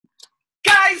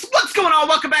Guys, what's going on?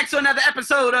 Welcome back to another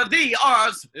episode of the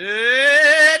Arsenio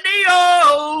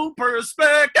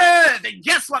Perspective. And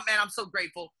guess what, man? I'm so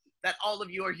grateful that all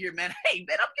of you are here, man. Hey,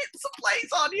 man, I'm getting some plays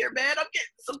on here, man. I'm getting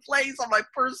some plays on my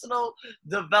personal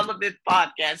development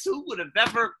podcast. Who would have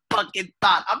ever fucking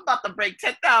thought? I'm about to break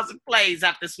 10,000 plays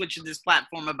after switching this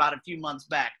platform about a few months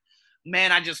back.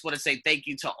 Man, I just want to say thank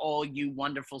you to all you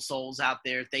wonderful souls out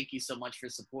there. Thank you so much for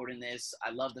supporting this. I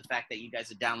love the fact that you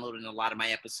guys are downloading a lot of my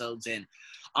episodes, and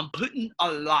I'm putting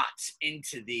a lot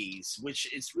into these,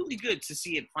 which is really good to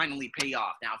see it finally pay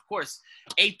off. Now, of course,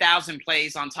 8,000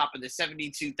 plays on top of the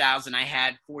 72,000 I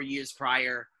had 4 years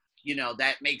prior. You know,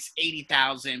 that makes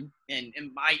 80,000. And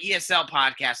my ESL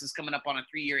podcast is coming up on a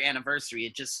 3-year anniversary.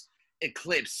 It just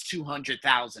eclipsed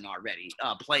 200,000 already,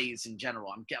 plays in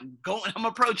general. I'm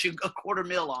approaching a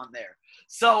 250,000 on there.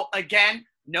 So again,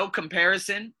 no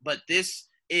comparison, but this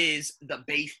is the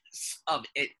base of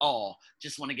it all.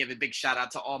 Just want to give a big shout out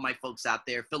to all my folks out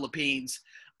there. Philippines,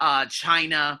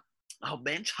 China. Oh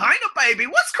man, China, baby,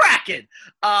 what's cracking?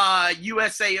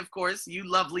 USA, of course. You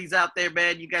lovelies out there,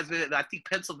 man. You guys, I think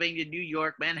Pennsylvania, New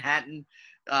York, Manhattan,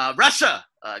 Russia,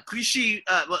 Clichy,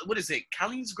 what is it?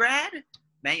 Kaliningrad?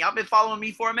 Man, y'all been following me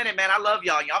for a minute, man. I love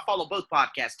y'all. Y'all follow both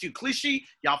podcasts, too. Clichy,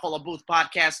 y'all follow both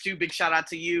podcasts, too. Big shout out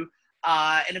to you.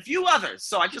 And a few others.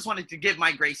 So I just wanted to give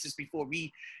my graces before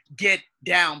we get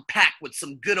down packed with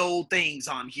some good old things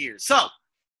on here. So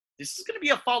this is going to be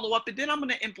a follow-up, and then I'm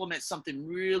going to implement something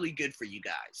really good for you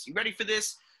guys. You ready for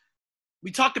this?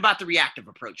 We talked about the reactive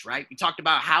approach, right? We talked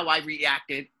about how I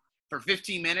reacted for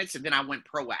 15 minutes, and then I went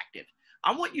proactive.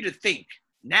 I want you to think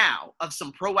now of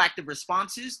some proactive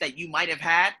responses that you might have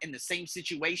had in the same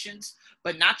situations,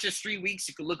 but not just 3 weeks.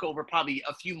 You could look over probably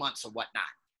a few months or whatnot,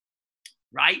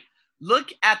 right?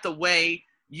 Look at the way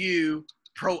you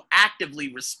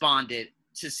proactively responded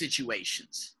to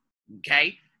situations,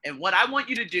 okay? And what I want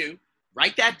you to do,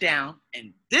 write that down.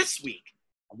 And this week,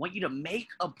 I want you to make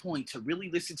a point to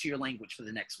really listen to your language for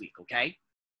the next week, okay?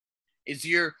 Is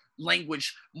your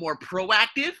language more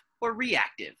proactive or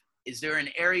reactive? Is there an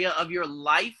area of your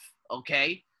life,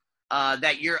 okay,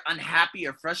 that you're unhappy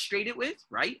or frustrated with,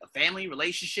 right? A family,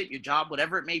 relationship, your job,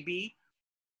 whatever it may be.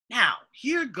 Now,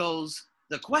 here goes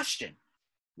the question.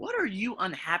 What are you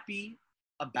unhappy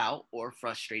about or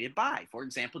frustrated by? For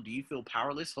example, do you feel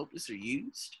powerless, hopeless, or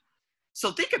used?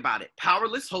 So think about it.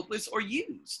 Powerless, hopeless, or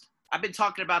used. I've been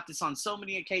talking about this on so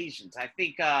many occasions. I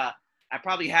think I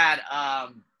probably had,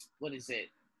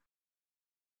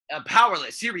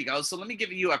 powerless. Here we go. So let me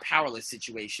give you a powerless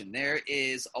situation. There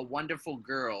is a wonderful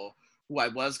girl who I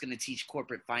was going to teach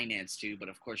corporate finance to, but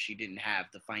of course she didn't have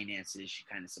the finances. She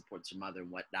kind of supports her mother and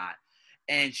whatnot.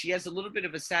 And she has a little bit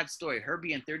of a sad story. Her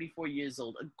being 34 years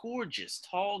old, a gorgeous,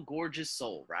 tall, gorgeous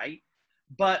soul, right?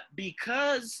 But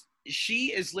because she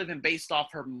is living based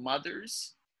off her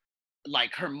mother's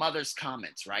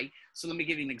comments, right? So let me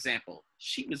give you an example.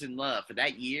 She was in love for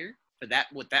that year,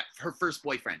 her first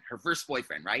boyfriend,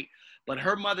 right? But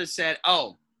her mother said,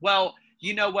 oh, well,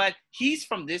 you know what? He's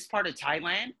from this part of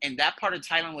Thailand, and that part of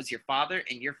Thailand was your father,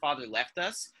 and your father left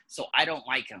us, so I don't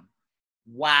like him.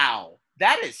 Wow,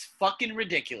 that is fucking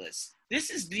ridiculous. This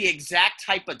is the exact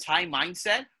type of Thai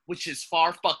mindset, which is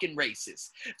far fucking racist.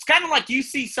 It's kind of like you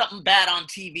see something bad on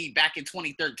TV back in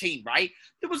 2013, right?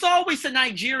 There was always a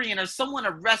Nigerian or someone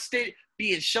arrested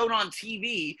being shown on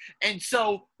TV, and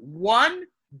so one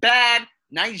bad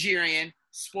Nigerian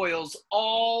spoils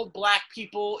all black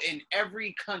people in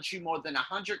every country, more than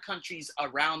 100 countries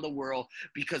around the world,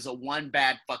 because of one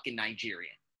bad fucking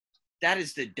Nigerian. That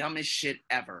is the dumbest shit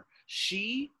ever.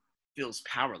 She feels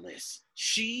powerless.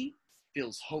 She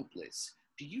feels hopeless.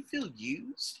 Do you feel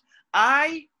used?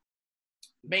 I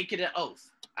make it an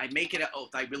oath. I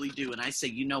really do. And I say,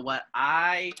 you know what?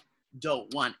 I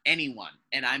don't want anyone,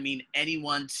 and I mean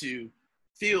anyone, to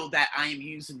feel that I am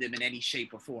using them in any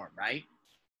shape or form, right?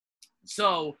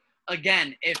 So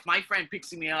again, if my friend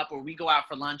picks me up or we go out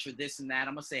for lunch or this and that,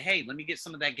 I'm gonna say, hey, let me get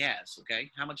some of that gas,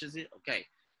 okay? How much is it? Okay.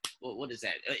 Well, what is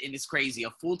that? And it's crazy. A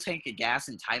full tank of gas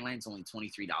in Thailand is only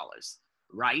 $23,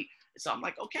 right? So I'm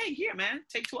like, okay, here, man,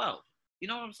 take 12. You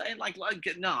know what I'm saying? Like no,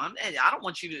 I don't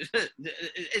want you to,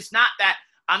 it's not that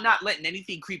I'm not letting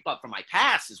anything creep up from my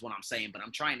past is what I'm saying, but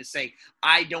I'm trying to say,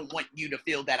 I don't want you to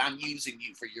feel that I'm using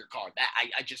you for your car. That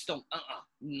I just don't,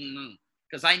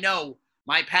 because I know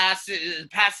my past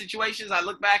situations, I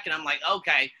look back and I'm like,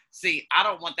 okay, see, I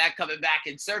don't want that coming back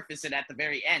and surfacing at the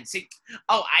very end. See,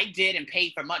 oh, I did and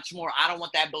paid for much more. I don't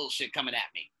want that bullshit coming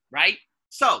at me, right?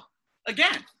 So,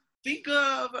 again, think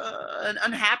of an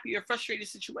unhappy or frustrated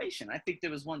situation. I think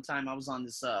there was one time I was on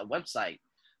this website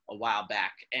a while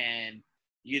back, and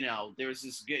there's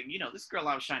this good, this girl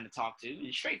I was trying to talk to,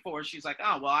 and straightforward, she's like,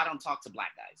 oh, well, I don't talk to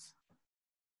black guys.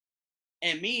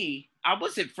 And me, I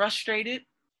wasn't frustrated.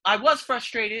 I was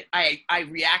frustrated. I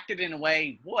reacted in a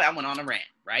way, boy, I went on a rant,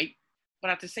 right?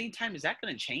 But at the same time, is that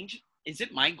going to change? Is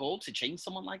it my goal to change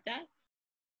someone like that?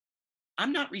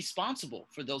 I'm not responsible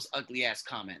for those ugly ass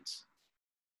comments,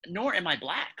 nor am I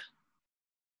black.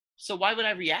 So why would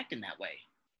I react in that way?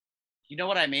 You know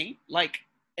what I mean? Like,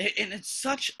 and it's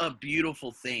such a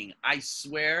beautiful thing. I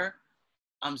swear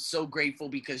I'm so grateful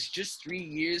because just 3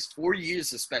 years, 4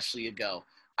 years especially ago,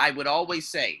 I would always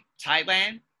say,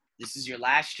 Thailand, this is your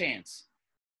last chance.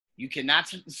 You cannot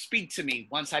speak to me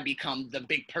once I become the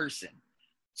big person.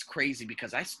 It's crazy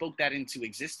because I spoke that into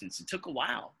existence. It took a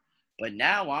while. But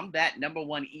now I'm that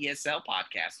 #1 ESL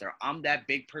podcaster. I'm that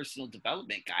big personal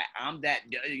development guy. I'm that,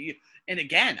 and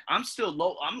again, I'm still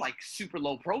low. I'm like super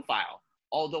low profile,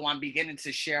 although I'm beginning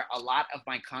to share a lot of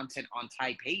my content on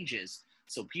Thai pages.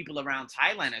 So people around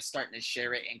Thailand are starting to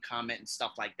share it and comment and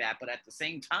stuff like that. But at the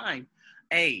same time,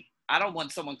 hey, I don't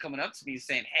want someone coming up to me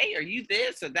saying, hey, are you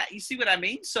this or that? You see what I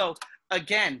mean? So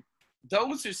again,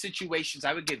 those are situations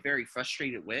I would get very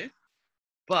frustrated with.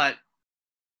 But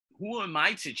who am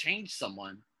I to change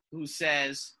someone who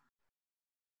says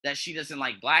that she doesn't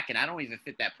like black and I don't even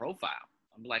fit that profile?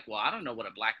 I'm like, well, I don't know what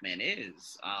a black man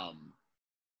is.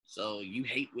 So you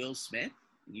hate Will Smith?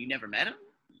 You never met him?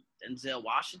 Denzel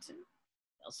Washington?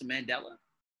 Nelson Mandela?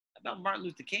 How about Martin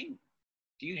Luther King?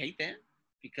 Do you hate them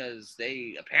because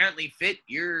they apparently fit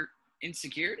your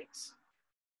insecurities?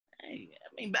 Hey,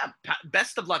 I mean,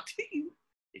 best of luck to you.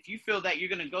 If you feel that you're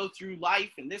going to go through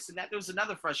life and this and that, there was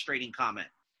another frustrating comment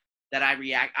that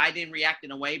I didn't react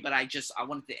in a way, but I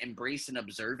wanted to embrace and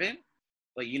observe it.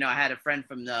 But, I had a friend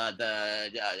from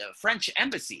the French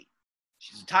embassy.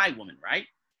 She's a Thai woman, right?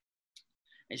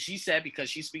 And she said because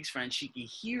she speaks French, she can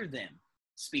hear them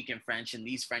speaking French. And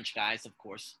these French guys, of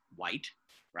course, white,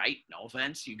 right? No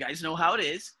offense. You guys know how it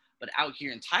is. But out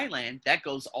here in Thailand, that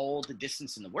goes all the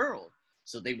distance in the world.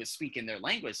 So they would speak in their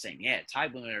language saying, yeah, Thai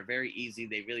women are very easy.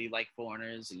 They really like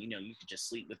foreigners. And, you could just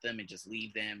sleep with them and just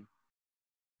leave them.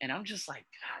 And I'm just like,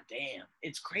 God damn,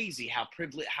 it's crazy how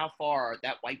far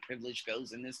that white privilege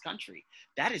goes in this country.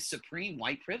 That is supreme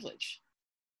white privilege.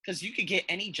 Because you could get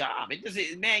any job.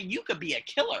 Man, you could be a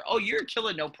killer. Oh, you're a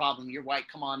killer, no problem. You're white,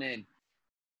 come on in.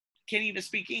 Can't even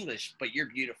speak English, but you're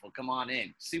beautiful. Come on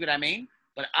in. See what I mean?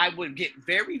 But I would get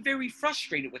very, very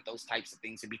frustrated with those types of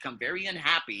things and become very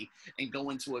unhappy and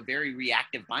go into a very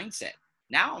reactive mindset.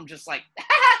 Now I'm just like,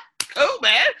 cool,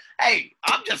 man. Hey,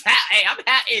 I'm just happy. Hey, I'm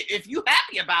happy. If you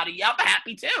happy about it, I'm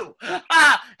happy too.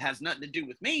 Has nothing to do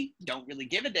with me. Don't really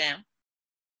give a damn.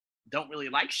 Don't really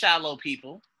like shallow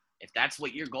people. If that's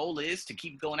what your goal is, to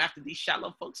keep going after these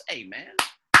shallow folks, hey, man,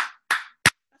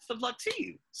 best of luck to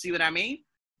you. See what I mean?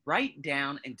 Write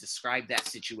down and describe that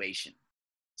situation.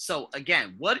 So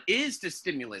again, what is the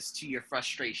stimulus to your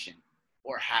frustration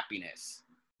or happiness?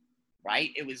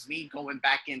 Right? It was me going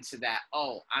back into that,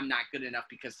 oh, I'm not good enough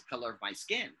because of the color of my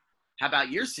skin. How about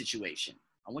your situation?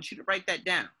 I want you to write that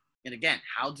down. And again,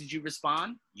 how did you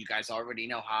respond? You guys already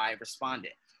know how I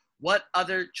responded. What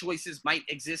other choices might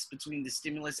exist between the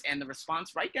stimulus and the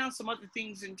response? Write down some other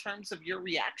things in terms of your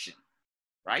reaction,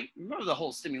 right? Remember the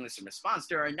whole stimulus and response.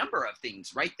 There are a number of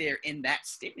things right there in that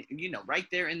stimulus, right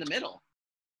there in the middle.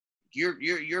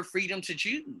 Your freedom to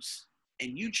choose.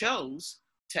 And you chose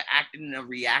to act in a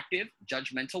reactive,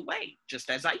 judgmental way,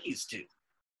 just as I used to.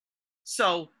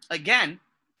 So again,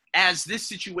 as this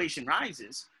situation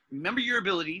rises, remember your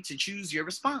ability to choose your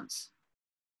response.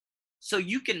 So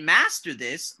you can master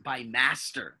this by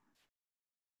master,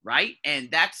 right? And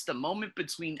that's the moment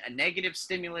between a negative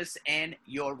stimulus and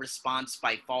your response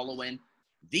by following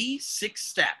these 6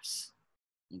 steps,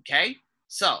 okay?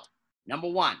 So, number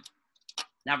 1.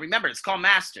 Now remember, it's called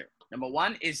master. Number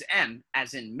 1 is M,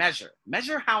 as in measure.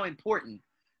 Measure how important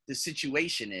the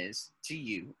situation is to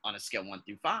you on a scale 1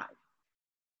 through 5.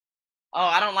 Oh,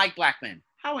 I don't like black men.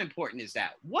 How important is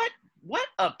that? What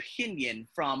opinion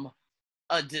from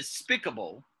a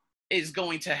despicable is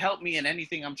going to help me in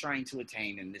anything I'm trying to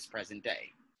attain in this present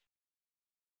day?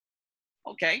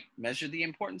 Okay, measure the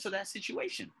importance of that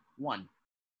situation. 1.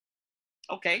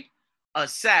 Okay,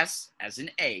 assess, as in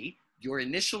A, your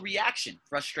initial reaction,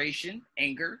 frustration,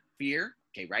 anger, fear.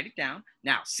 Okay, write it down.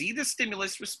 Now, see the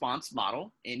stimulus response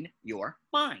model in your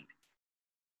mind.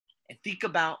 And think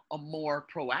about a more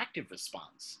proactive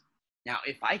response. Now,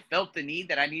 if I felt the need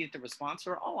that I needed to respond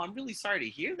to her, oh, I'm really sorry to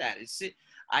hear that.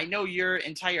 I know your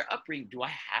entire upbringing. Do I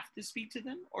have to speak to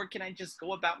them? Or can I just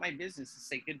go about my business and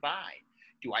say goodbye?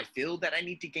 Do I feel that I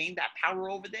need to gain that power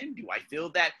over them? Do I feel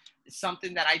that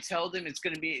something that I tell them it's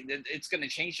going to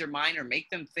change their mind or make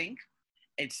them think?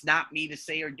 It's not me to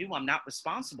say or do. I'm not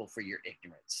responsible for your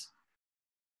ignorance,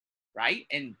 right?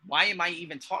 And why am I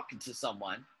even talking to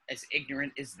someone as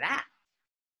ignorant as that?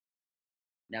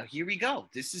 Now, here we go.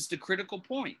 This is the critical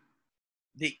point.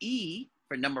 The E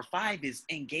for number 5 is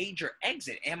engage or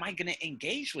exit. Am I going to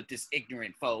engage with this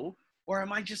ignorant foe, or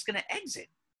am I just going to exit?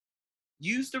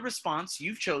 Use the response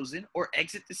you've chosen or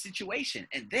exit the situation.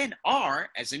 And then R,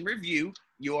 as in review,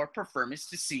 your performance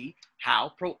to see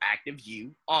how proactive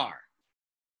you are.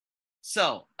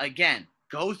 So again,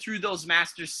 go through those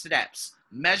master steps.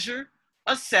 Measure,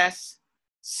 assess,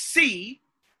 see,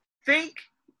 think,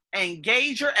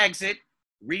 engage or exit,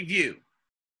 review.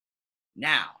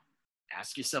 Now,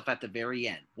 ask yourself at the very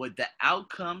end, would the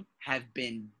outcome have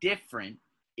been different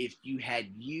if you had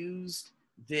used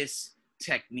this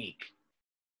technique?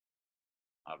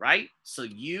 All right, so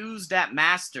use that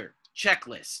master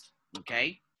checklist,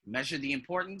 okay? Measure the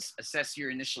importance, assess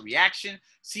your initial reaction,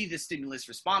 see the stimulus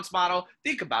response model,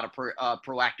 think about a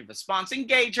proactive response,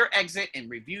 engage or exit, and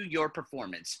review your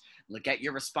performance. Look at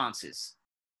your responses,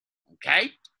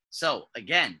 okay? So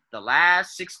again, the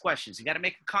last 6 questions, you got to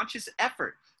make a conscious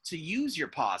effort to use your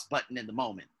pause button in the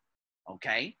moment,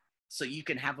 okay? So you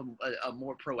can have a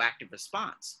more proactive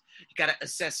response. You got to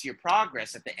assess your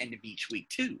progress at the end of each week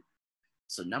too.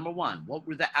 So number 1, what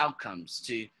were the outcomes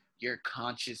to your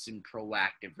conscious and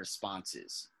proactive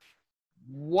responses?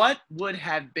 What would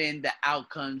have been the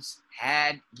outcomes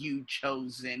had you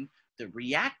chosen the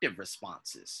reactive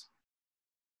responses?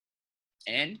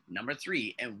 And number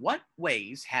 3, in what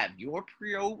ways have your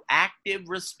proactive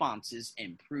responses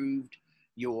improved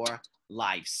your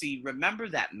life? See, remember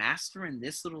that mastering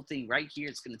this little thing right here,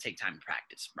 it's going to take time and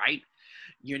practice, right?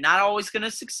 You're not always going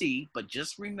to succeed, but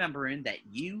just remembering that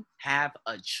you have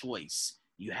a choice.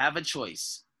 You have a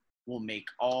choice will make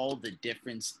all the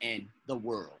difference in the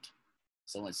world.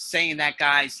 So in saying that,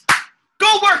 guys,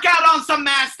 go work out on some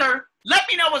master. Let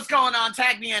me know what's going on.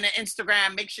 Tag me on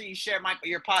Instagram. Make sure you share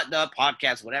the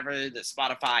podcast, whatever, the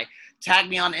Spotify. Tag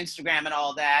me on Instagram and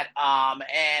all that.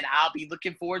 And I'll be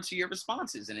looking forward to your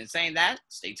responses. And in saying that,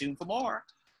 stay tuned for more.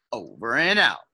 Over and out.